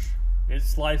 huge. It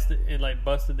sliced it and like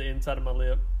busted the inside of my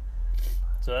lip.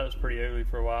 So that was pretty ugly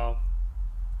for a while.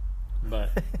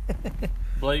 But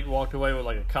Blake walked away with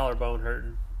like a collarbone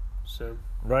hurting. So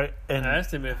Right? And I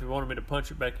asked him if he wanted me to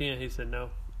punch it back in. He said no.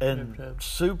 Every time.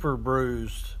 super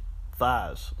bruised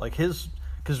thighs. Like his,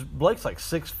 because Blake's like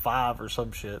 6'5" or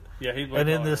some shit. Yeah, he's And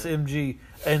in this MG,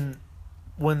 and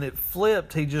when it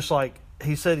flipped, he just like,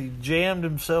 he said he jammed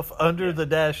himself under Yeah. the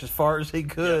dash as far as he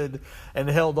could and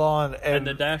held on. and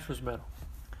the dash was metal.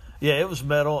 Yeah, it was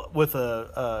metal with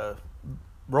a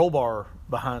roll bar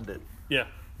behind it. Yeah.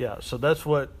 Yeah, so that's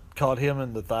what caught him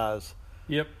in the thighs.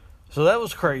 Yep. So that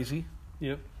was crazy.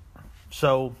 Yep.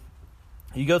 So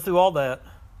you go through all that.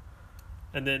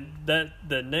 And then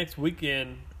the next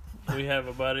weekend, we have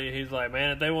a buddy. He's like,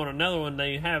 man, if they want another one,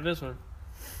 they can have this one.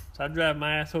 So I drive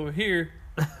my ass over here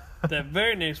that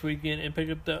very next weekend and pick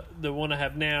up the one I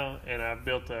have now, and I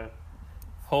built a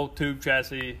whole tube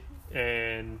chassis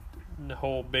and the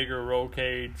whole bigger roll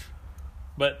cage.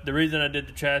 But the reason I did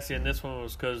the chassis in this one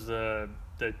was because the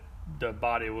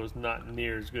body was not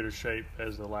near as good a shape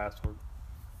as the last one.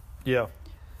 Yeah.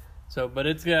 So, but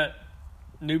it's got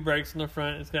new brakes on the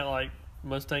front. It's got like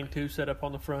Mustang 2 set up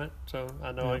on the front, so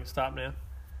I know I can stop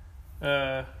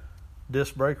now.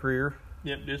 Disc brake rear.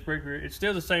 Yep, disc brake rear. It's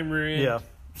still the same rear end. Yeah.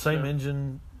 Same So-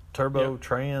 engine, turbo, Yep.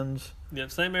 trans.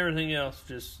 Yep, same everything else,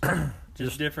 just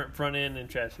different front end and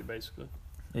chassis, basically.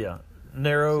 Yeah.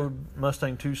 Narrowed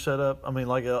Mustang 2 setup. I mean,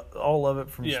 like all of it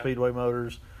from Yeah. Speedway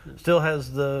Motors. Still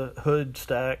has the hood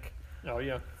stack. Oh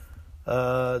yeah,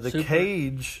 The Super.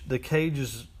 cage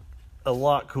is a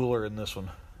lot cooler in this one.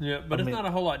 yeah, but I it's mean- not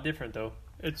a whole lot different though.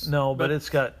 It's No, but it's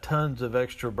got tons of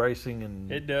extra bracing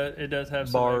and it does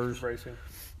have bars. some extra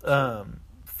bracing.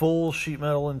 Full sheet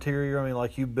metal interior. I mean,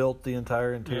 like you built the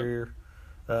entire interior,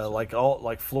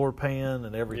 like floor pan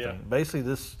and everything. Yeah. Basically,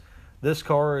 this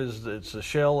car it's a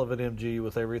shell of an MG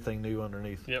with everything new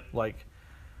underneath. Yep. Like,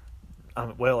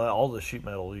 all the sheet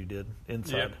metal you did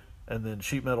inside, Yep. and then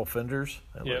sheet metal fenders.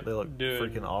 Yep. They look Dude.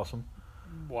 freaking awesome.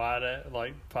 Wide,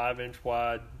 like 5-inch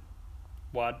wide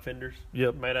fenders.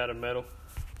 Yep. Made out of metal.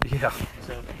 Yeah.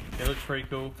 So it looks pretty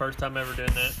cool. First time ever doing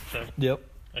that. So Yep.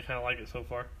 I kind of like it so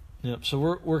far. Yep.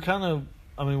 So we're kind of,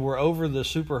 I mean, we're over the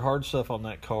super hard stuff on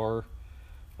that car.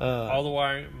 All the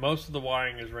wiring, most of the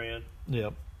wiring is ran.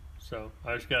 Yep. So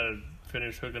I just got to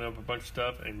finish hooking up a bunch of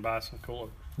stuff and buy some cooler.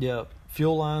 Yep.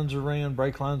 Fuel lines are ran,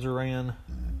 brake lines are ran,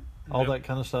 all that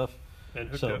kind of stuff. And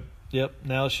hooked So, up. yep.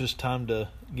 Now it's just time to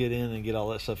get in and get all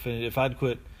that stuff finished. If I'd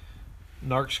quit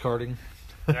Narcs karting.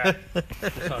 Yeah,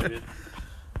 that's all good.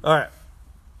 All right.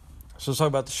 So let's talk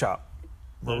about the shop.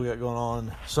 What we got going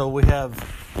on. So we have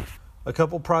a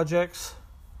couple projects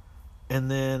and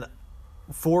then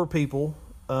 4 people.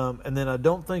 And then I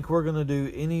don't think we're going to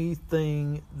do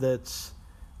anything that's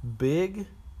big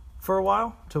for a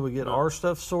while till we get our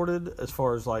stuff sorted as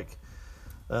far as like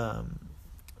the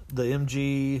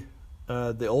MG,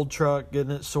 the old truck,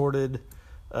 getting it sorted.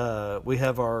 We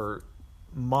have our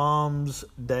mom's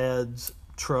dad's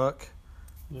truck.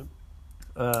 Yep.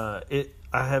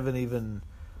 I haven't even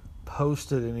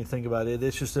posted anything about it.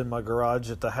 It's just in my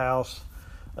garage at the house.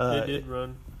 It did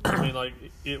run. I mean, like,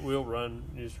 it will run.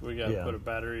 We got to put a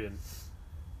battery and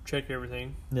check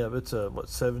everything. Yeah, it's a,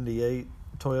 78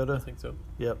 Toyota? I think so.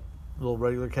 Yep. Little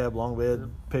regular cab, long bed,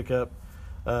 pickup.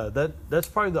 That's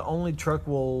probably the only truck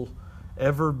we'll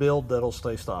ever build that'll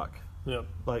stay stock. Yep.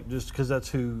 Like, just because that's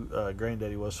who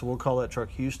Granddaddy was. So we'll call that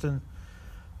truck Houston.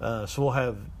 So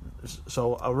I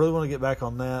really want to get back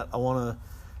on that. I want to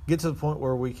get to the point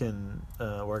where we can,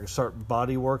 where I can start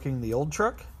body working the old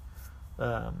truck.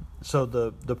 So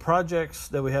the projects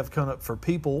that we have coming up for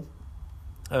people,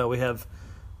 we have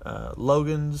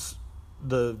Logan's,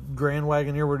 the Grand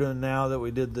Wagoneer we're doing now that we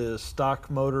did the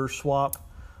stock motor swap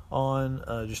on,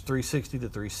 just 360 to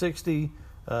 360,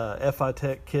 FI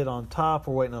Tech kit on top.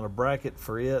 We're waiting on a bracket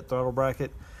for it, throttle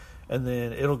bracket, and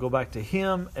then it'll go back to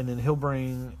him, and then he'll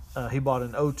bring, he bought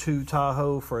an 02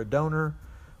 Tahoe for a donor.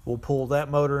 We'll pull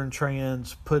that motor and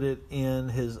trans, put it in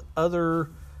his other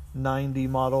 90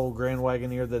 model Grand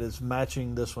Wagoneer that is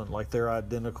matching this one, like they're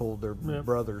identical, they're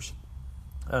brothers.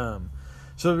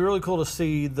 So it'd be really cool to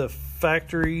see the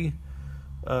factory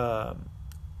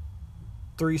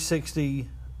 360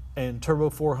 and turbo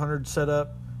 400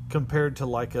 setup compared to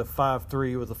like a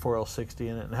 5.3 with a 4L60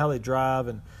 in it, and how they drive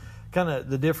and kind of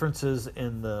the differences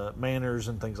in the manners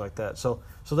and things like that. So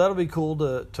that'll be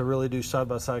cool to really do side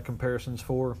by side comparisons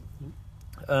for.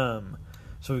 So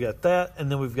we've got that, and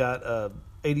then we've got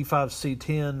 85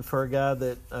 C10 for a guy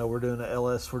that we're doing an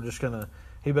LS. We're just gonna,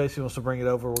 he basically wants to bring it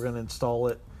over. We're gonna install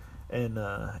it and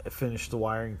finish the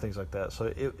wiring, things like that. So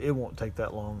it won't take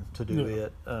that long to do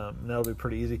it. That'll be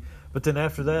pretty easy. But then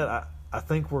after that, I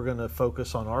think we're gonna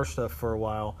focus on our stuff for a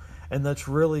while, and that's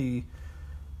really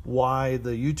why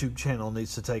the YouTube channel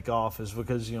needs to take off, is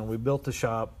because, you know, we built the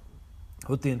shop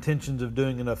with the intentions of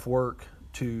doing enough work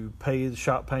to pay the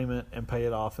shop payment and pay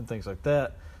it off and things like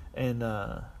that. And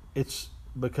it's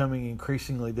becoming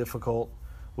increasingly difficult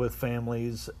with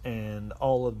families and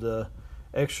all of the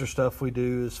extra stuff we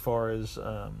do as far as,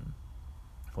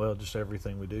 just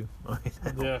everything we do.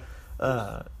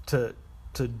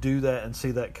 To do that and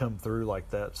see that come through like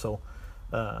that. So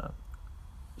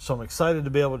I'm excited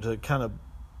to be able to kind of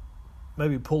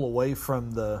maybe pull away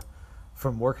from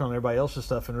working on everybody else's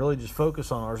stuff and really just focus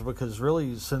on ours, because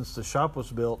really since the shop was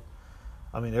built,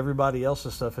 I mean, everybody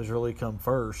else's stuff has really come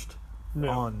first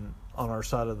on our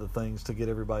side of the things to get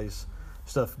everybody's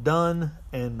stuff done.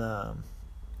 And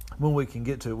when we can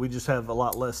get to it, we just have a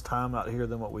lot less time out here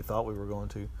than what we thought we were going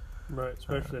to. Right,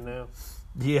 especially now.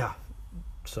 Yeah.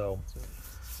 So,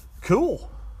 cool.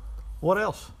 What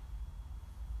else?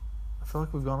 I feel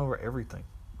like we've gone over everything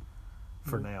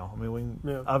for now. I mean, we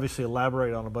can obviously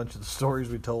elaborate on a bunch of the stories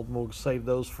we told, and we'll save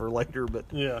those for later, but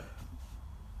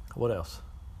what else?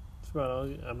 That's about all.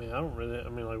 I mean,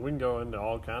 like, we can go into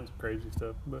all kinds of crazy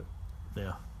stuff, but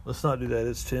yeah, let's not do that.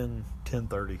 It's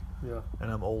 10:30. Yeah.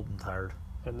 And I'm old and tired.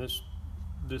 And this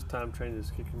time train is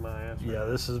kicking my ass. Yeah,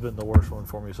 this has been the worst one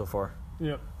for me so far.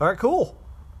 Yep. All right, cool.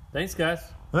 Thanks, guys.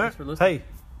 Thanks for listening. Hey,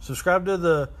 subscribe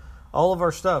to all of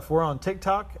our stuff. We're on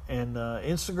TikTok and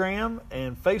Instagram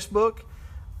and Facebook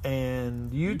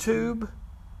and YouTube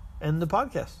and the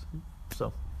podcast.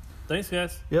 So, thanks,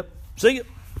 guys. Yep. See you.